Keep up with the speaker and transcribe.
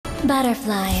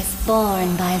Butterflies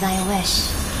born by thy wish,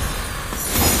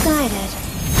 guided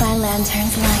by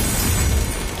lantern's light.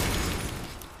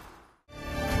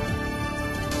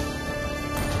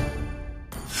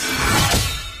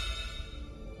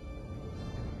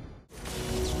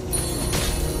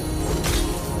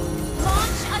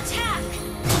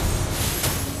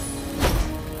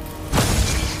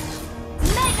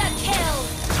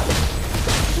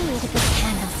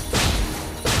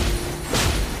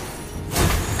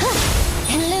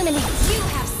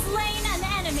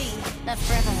 A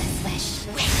frivolous wish.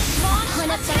 Launch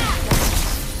attack!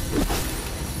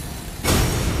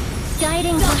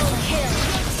 Guiding double kill!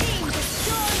 Your team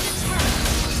destroyed the turret!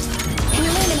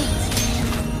 Illuminate!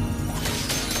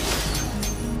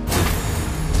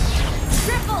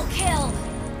 Triple kill!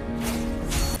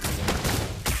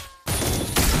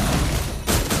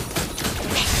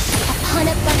 Upon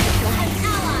a butterfly! An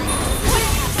ally! We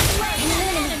have slain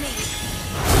an enemy!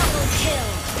 Double kill!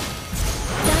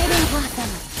 Guiding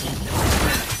blossom!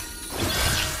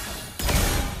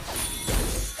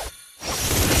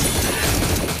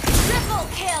 Triple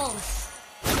kill!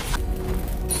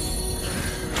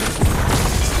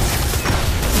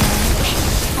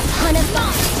 Upon a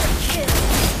monster kill!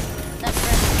 The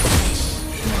first wish,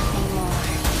 nothing more.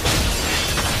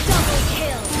 Double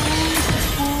kill!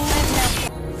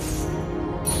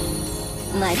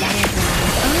 My butterfly!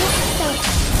 Oh,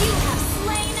 You have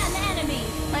slain an enemy!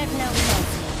 I've no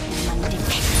fancy in hunting.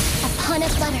 Upon a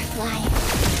butterfly!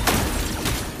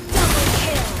 Double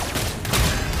kill!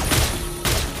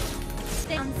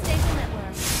 Unstable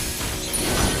network.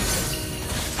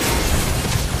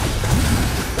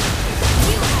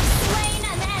 You have slain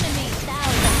an enemy!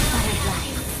 Thousand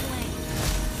butterflies.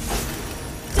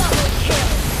 Double kill!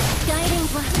 Guiding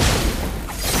blossom.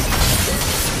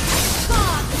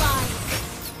 Godlike!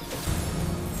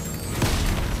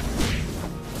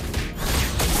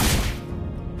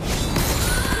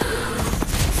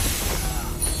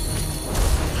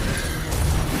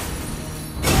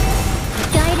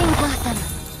 Guiding blossom.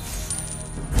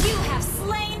 You have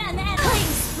slain an enemy!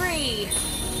 Spree!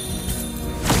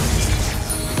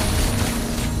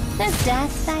 Is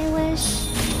death thy wish?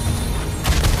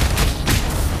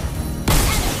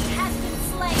 Enemy has been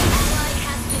slain! Ally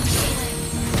has been slain!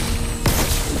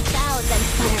 Thousand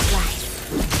butterflies.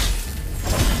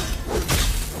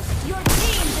 Your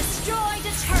team destroyed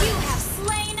a turret! You have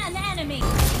slain an enemy!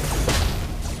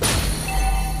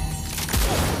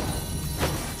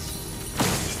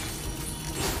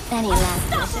 Any last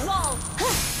wishes? Unstoppable!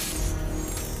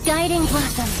 Guiding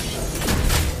blossom.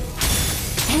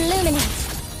 Illuminate.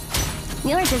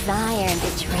 Your desire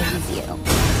betrays you.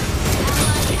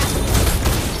 Ally has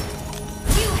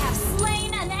been... You have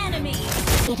slain an enemy!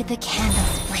 Into the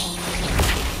candle's flame.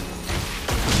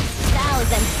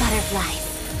 Thousand butterflies.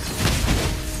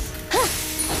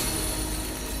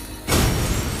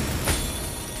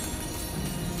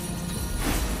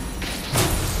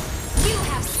 You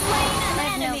have slain an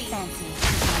I've no enemy! fancy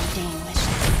for mundane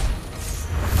wishes.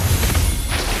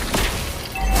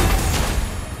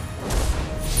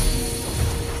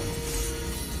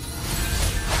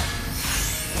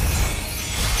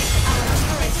 Our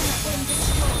turret has been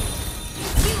destroyed!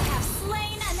 You have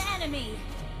slain an enemy!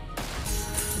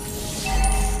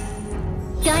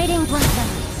 Guiding blossom.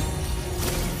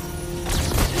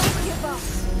 Don't give up!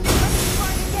 Let's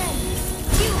try again!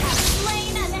 You have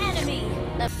slain an enemy!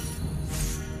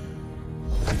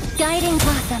 Guiding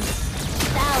blossom.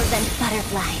 Thousand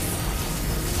butterflies.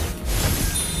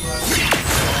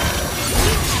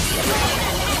 You have slain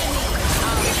an enemy!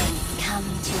 All things come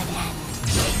to an end.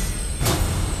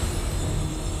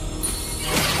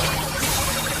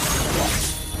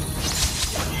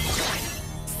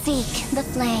 Seek the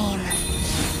flame.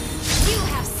 You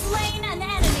have slain an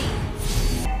enemy!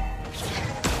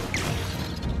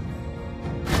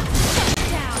 Shut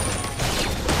down!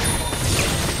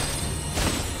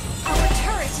 Our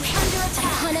turret is under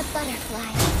attack! On a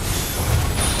butterfly.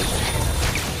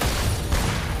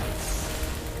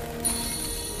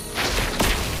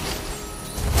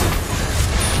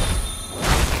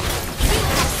 You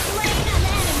have slain an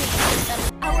enemy!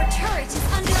 Our turret is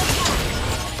under attack!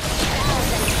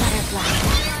 Thousand butterflies.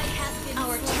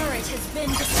 Our turret has been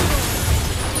destroyed!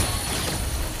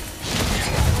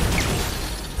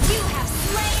 You have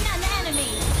slain an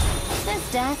enemy! Is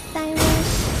death thy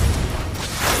wish?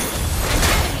 An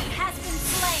enemy has been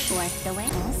slain! Worth the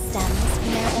wait stems from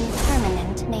their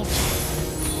impermanent nature.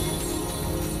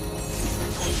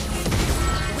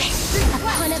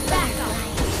 Upon a butterfly.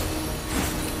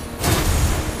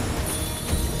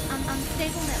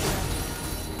 Unstable network.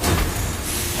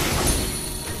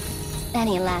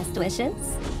 Any last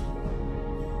wishes?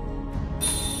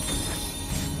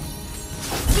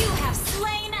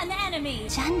 enemy.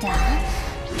 Agenda?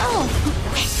 Oh,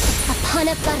 wish upon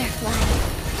a butterfly.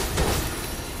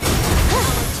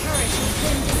 Our turret has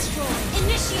been destroyed.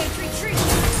 Initiate retreat.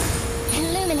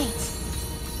 Illuminate.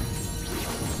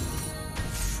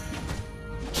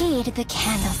 Heed the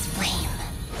candle's flame.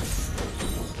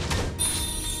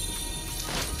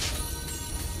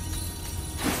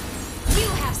 You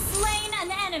have slain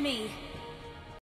an enemy.